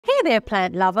Hey there,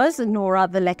 plant lovers. Nora,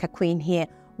 the Leca Queen here.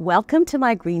 Welcome to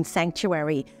my green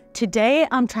sanctuary. Today,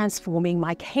 I'm transforming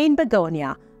my Cane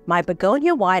Begonia, my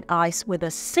Begonia White Ice, with a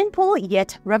simple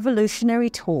yet revolutionary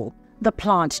tool, the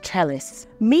plant trellis.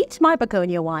 Meet my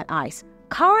Begonia White Ice,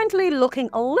 currently looking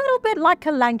a little bit like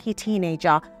a lanky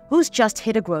teenager who's just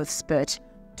hit a growth spurt.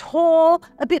 Tall,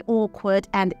 a bit awkward,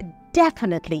 and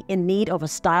definitely in need of a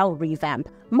style revamp.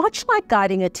 Much like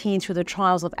guiding a teen through the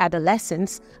trials of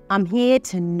adolescence, I'm here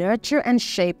to nurture and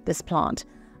shape this plant.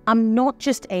 I'm not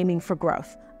just aiming for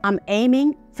growth, I'm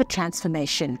aiming for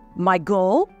transformation. My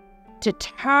goal? To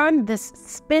turn this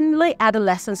spindly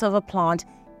adolescence of a plant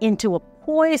into a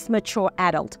poised, mature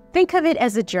adult. Think of it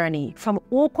as a journey from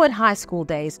awkward high school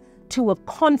days to a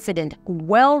confident,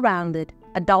 well-rounded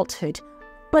adulthood,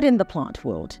 but in the plant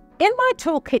world. In my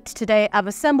toolkit today, I've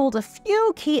assembled a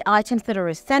few key items that are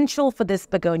essential for this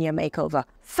begonia makeover.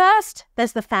 First,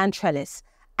 there's the fan trellis,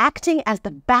 acting as the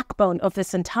backbone of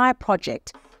this entire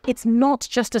project. It's not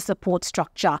just a support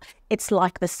structure, it's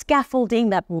like the scaffolding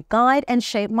that will guide and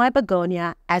shape my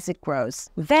begonia as it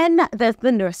grows. Then there's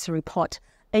the nursery pot,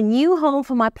 a new home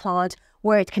for my plant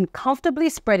where it can comfortably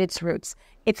spread its roots.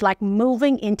 It's like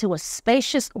moving into a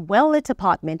spacious, well-lit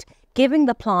apartment, giving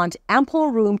the plant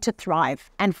ample room to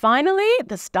thrive. And finally,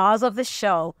 the stars of the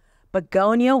show,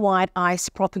 Begonia White Ice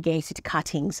propagated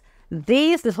cuttings.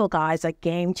 These little guys are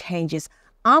game changers.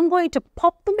 I'm going to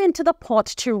pop them into the pot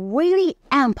to really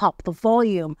amp up the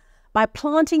volume. By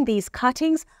planting these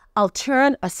cuttings, I'll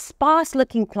turn a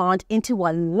sparse-looking plant into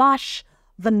a lush,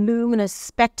 voluminous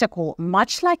spectacle,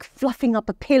 much like fluffing up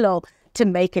a pillow to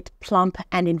make it plump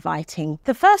and inviting.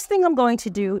 The first thing I'm going to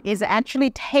do is actually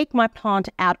take my plant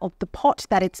out of the pot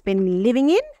that it's been living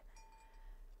in.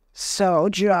 So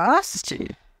just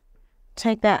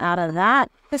take that out of that.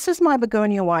 This is my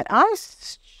Begonia White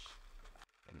Ice.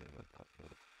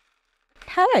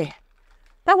 Okay,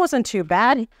 that wasn't too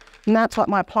bad. And that's what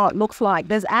my plant looks like.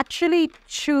 There's actually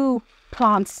two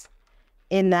plants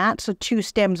in that, so two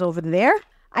stems over there.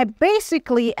 I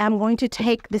basically am going to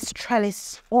take this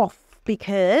trellis off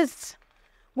because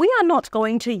we are not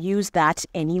going to use that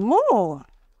anymore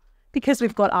because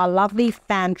we've got our lovely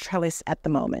fan trellis at the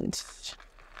moment.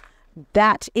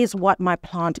 That is what my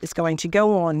plant is going to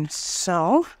go on.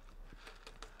 So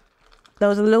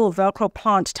those are the little Velcro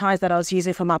plant ties that I was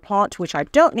using for my plant, which I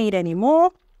don't need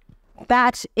anymore.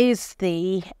 That is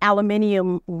the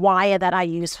aluminium wire that I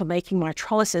use for making my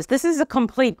trellises. This is a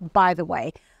complete, by the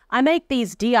way. I make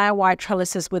these DIY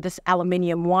trellises with this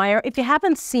aluminium wire. If you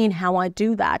haven't seen how I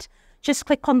do that, just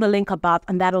click on the link above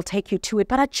and that'll take you to it.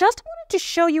 But I just wanted to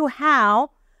show you how,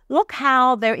 look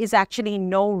how there is actually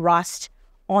no rust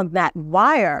on that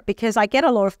wire, because I get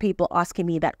a lot of people asking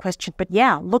me that question. But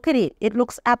yeah, look at it. It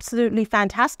looks absolutely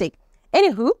fantastic.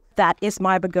 Anywho, that is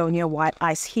my Begonia White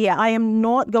Ice here. I am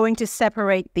not going to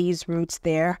separate these roots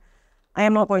there. I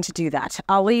am not going to do that.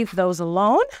 I'll leave those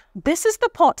alone. This is the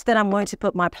pot that I'm going to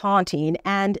put my plant in,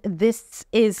 and this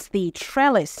is the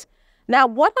trellis. Now,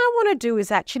 what I want to do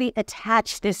is actually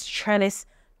attach this trellis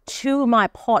to my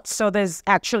pot so there's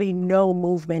actually no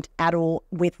movement at all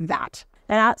with that.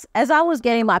 And as I was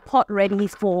getting my pot ready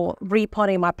for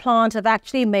repotting my plant, I've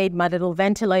actually made my little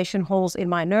ventilation holes in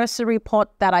my nursery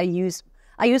pot that I use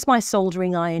my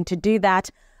soldering iron to do that.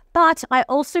 But I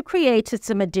also created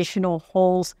some additional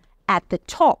holes at the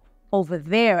top over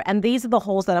there, and these are the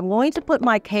holes that I'm going to put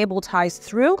my cable ties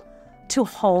through to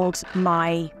hold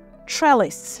my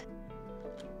trellis.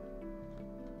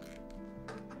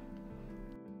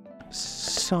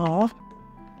 So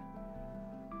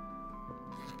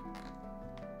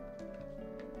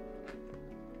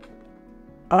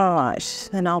all right,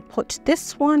 then I'll put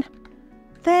this one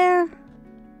there,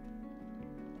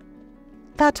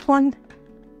 that one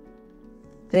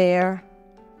there.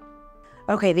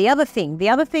 Okay, the other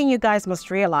thing you guys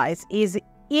must realize is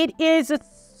it is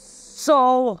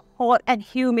so hot and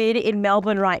humid in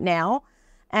Melbourne right now,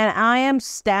 and I am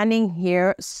standing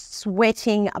here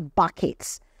sweating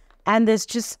buckets, and there's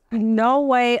just no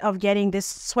way of getting this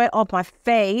sweat off my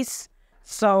face.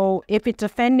 So if it's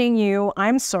offending you,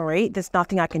 I'm sorry. There's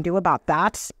nothing I can do about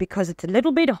that because it's a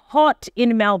little bit hot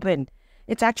in Melbourne.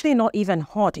 It's actually not even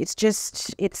hot.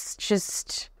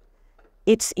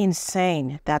 It's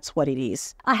insane. That's what it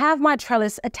is. I have my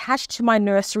trellis attached to my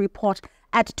nursery pot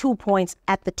at 2 points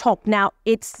at the top. Now,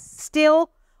 it's still,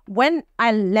 when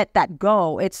I let that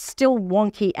go, it's still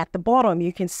wonky at the bottom.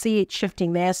 You can see it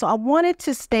shifting there. So I want it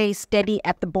to stay steady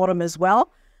at the bottom as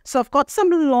well. So I've got some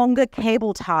longer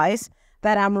cable ties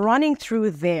that I'm running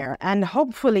through there. And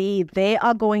hopefully they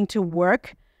are going to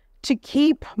work to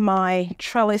keep my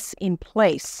trellis in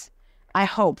place. I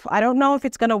hope. I don't know if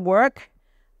it's going to work,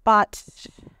 but,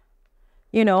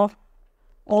 you know,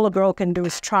 all a girl can do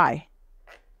is try.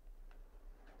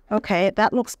 Okay,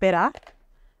 that looks better.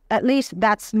 At least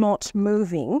that's not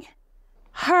moving.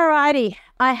 Alrighty,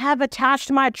 I have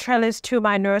attached my trellis to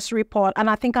my nursery pot, and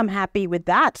I think I'm happy with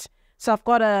that. So I've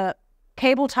got a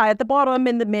cable tie at the bottom,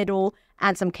 in the middle,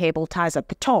 and some cable ties at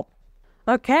the top.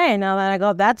 Okay, now that I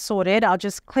got that sorted, I'll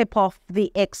just clip off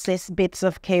the excess bits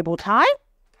of cable tie.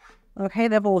 Okay,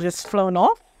 they've all just flown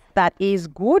off. That is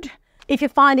good. If you're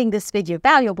finding this video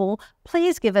valuable,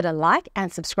 please give it a like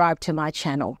and subscribe to my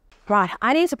channel. Right,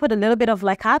 I need to put a little bit of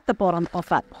Leca at the bottom of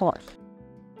that pot.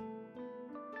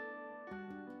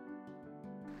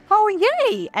 Oh,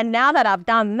 yay! And now that I've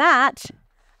done that,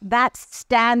 that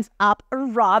stands up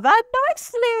rather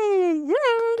nicely.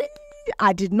 Yay!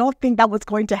 I did not think that was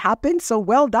going to happen, so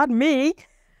well done me.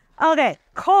 Okay,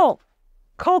 cool.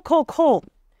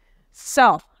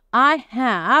 So, I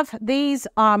have, these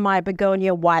are my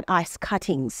Begonia White Ice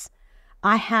cuttings.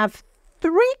 I have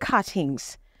 3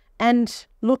 cuttings, and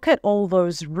look at all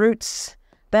those roots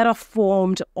that are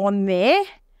formed on there.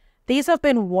 These have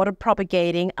been water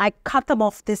propagating. I cut them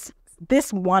off this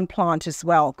one plant as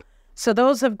well. So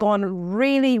those have gone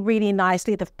really, really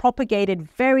nicely. They've propagated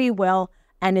very well,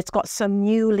 and it's got some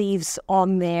new leaves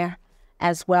on there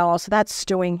as well. So that's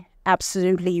doing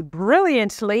absolutely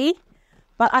brilliantly.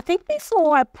 But I think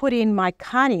before I put in my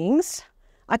cuttings,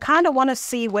 I kind of want to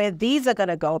see where these are going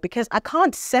to go because I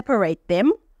can't separate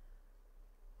them.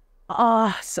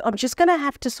 So I'm just going to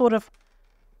have to sort of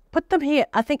put them here.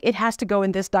 I think it has to go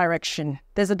in this direction.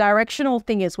 There's a directional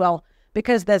thing as well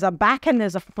because there's a back and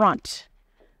there's a front.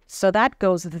 So that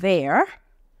goes there.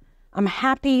 I'm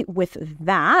happy with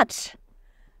that.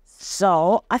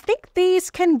 So I think these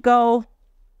can go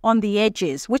on the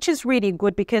edges, which is really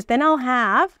good because then I'll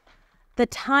have the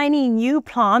tiny new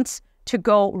plants to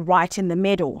go right in the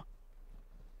middle.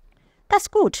 That's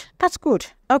good. That's good.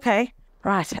 Okay.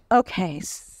 Right. Okay.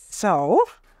 So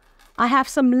I have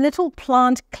some little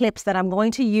plant clips that I'm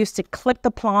going to use to clip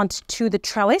the plant to the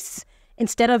trellis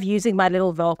instead of using my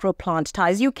little Velcro plant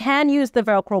ties. You can use the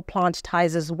Velcro plant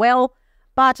ties as well,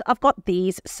 but I've got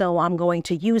these, so I'm going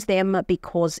to use them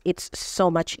because it's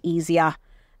so much easier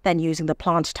than using the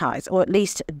plant ties, or at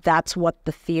least that's what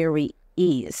the theory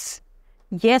is.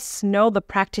 Yes, no, the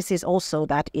practice is also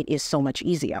that it is so much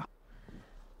easier.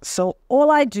 So all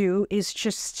I do is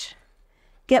just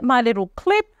get my little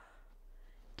clip,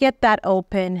 get that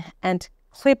open, and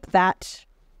clip that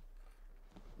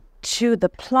to the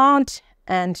plant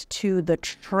and to the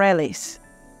trellis.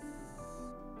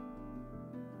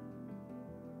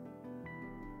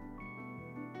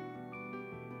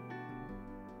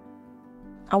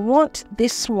 I want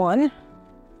this one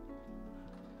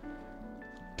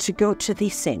to go to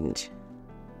this end.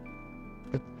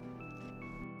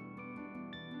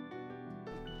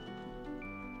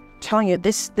 Telling you,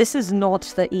 this is not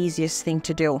the easiest thing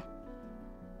to do.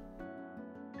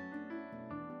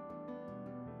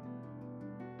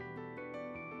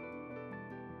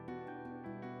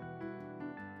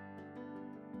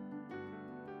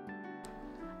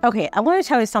 Okay, I want to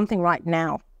tell you something right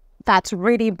now that's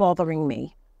really bothering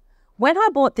me. When I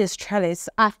bought this trellis,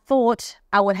 I thought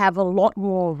I would have a lot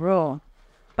more room.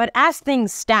 But as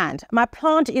things stand, my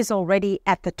plant is already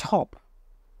at the top.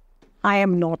 I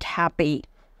am not happy.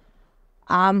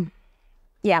 I'm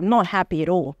not happy at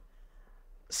all.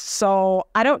 So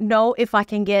I don't know if I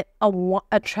can get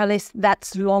a trellis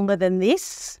that's longer than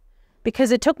this,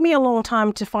 because it took me a long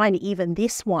time to find even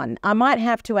this one. I might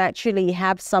have to actually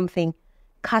have something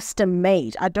custom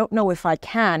made. I don't know if I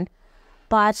can.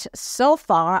 But so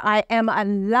far, I am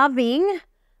loving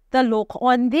the look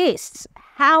on this.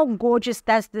 How gorgeous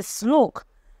does this look?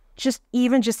 Just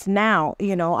now,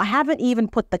 you know, I haven't even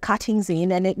put the cuttings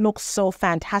in and it looks so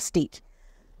fantastic.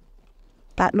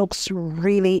 That looks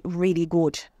really, really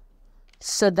good.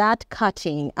 So that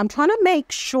cutting, I'm trying to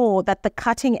make sure that the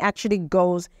cutting actually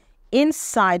goes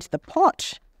inside the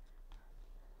pot.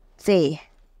 There.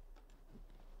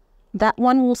 That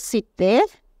one will sit there.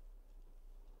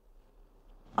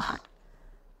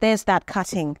 There's that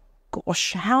cutting.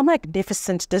 Gosh, how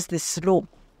magnificent does this look?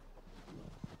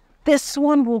 This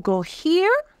one will go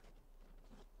here.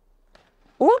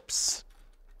 Oops.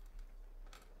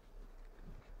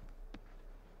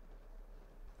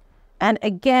 And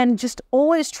again, just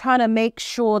always trying to make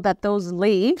sure that those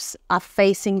leaves are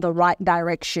facing the right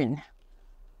direction.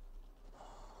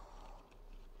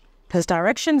 Because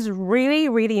direction's really,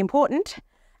 really important.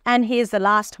 And here's the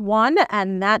last one,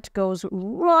 and that goes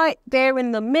right there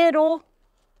in the middle.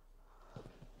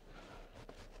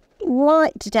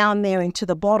 Right down there into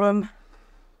the bottom.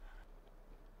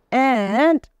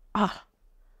 And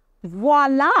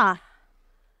voila!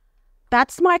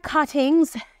 That's my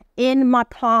cuttings in my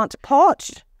plant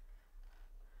pot.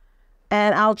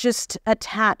 And I'll just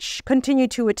continue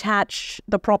to attach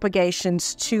the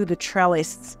propagations to the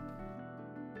trellis.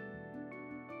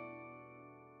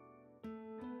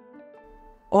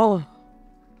 Oh,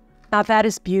 now that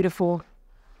is beautiful.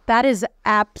 That is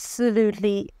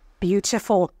absolutely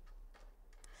beautiful.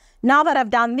 Now that I've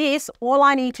done this, all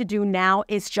I need to do now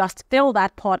is just fill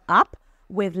that pot up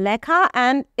with Leca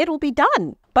and it'll be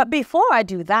done. But before I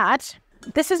do that,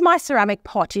 this is my ceramic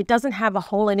pot. It doesn't have a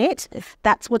hole in it.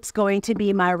 That's what's going to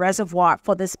be my reservoir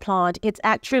for this plant. It's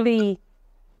actually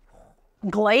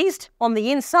glazed on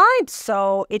the inside,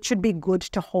 so it should be good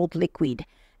to hold liquid.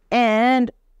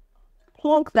 And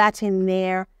plonk that in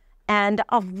there, and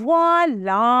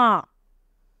voila!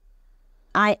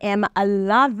 I am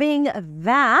loving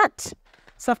that.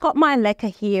 So I've got my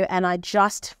Leca here, and I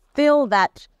just fill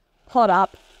that pot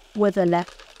up with a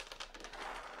Leca.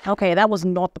 Okay, that was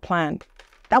not the plan.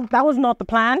 That was not the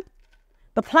plan.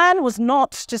 The plan was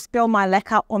not to spill my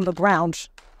Leca on the ground.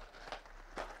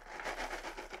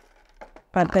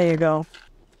 But there you go.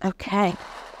 Okay.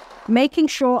 Making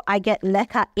sure I get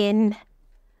Leca in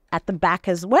at the back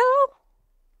as well.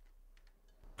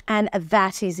 And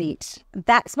that is it.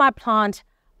 That's my plant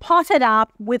potted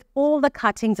up with all the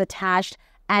cuttings attached,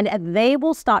 and they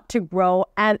will start to grow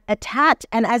and attach.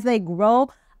 And as they grow,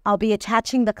 I'll be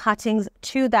attaching the cuttings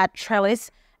to that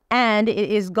trellis, and it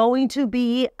is going to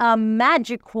be a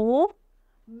magical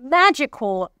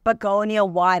Begonia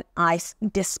White Ice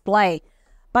display.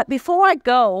 But before I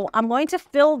go, I'm going to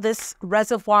fill this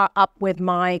reservoir up with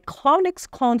my Clonix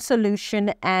Clone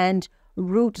solution and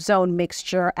root zone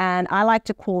mixture, and I like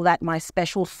to call that my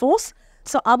special sauce.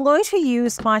 So I'm going to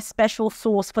use my special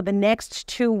sauce for the next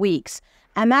 2 weeks,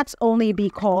 and that's only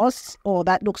because, oh,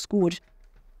 that looks good.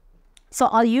 So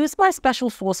I'll use my special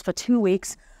sauce for 2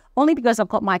 weeks, only because I've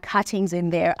got my cuttings in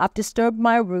there. I've disturbed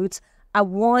my roots. I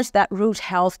want that root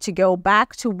health to go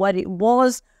back to what it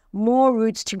was, more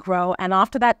roots to grow. And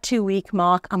after that 2-week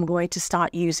mark, I'm going to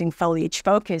start using Foliage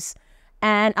Focus.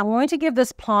 And I'm going to give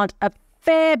this plant a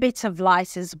fair bit of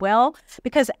light as well,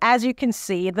 because as you can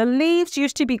see, the leaves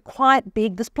used to be quite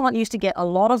big. This plant used to get a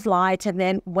lot of light, and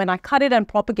then when I cut it and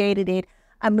propagated it,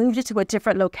 I moved it to a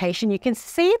different location. You can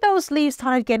see those leaves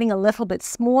started getting a little bit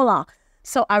smaller.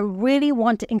 So I really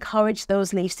want to encourage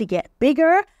those leaves to get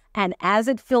bigger. And as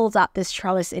it fills up this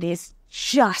trellis, it is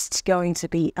just going to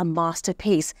be a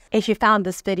masterpiece. If you found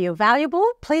this video valuable,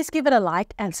 please give it a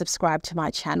like and subscribe to my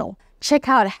channel. Check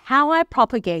out how I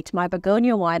propagate my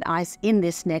Begonia White Ice in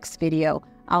this next video.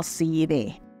 I'll see you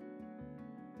there.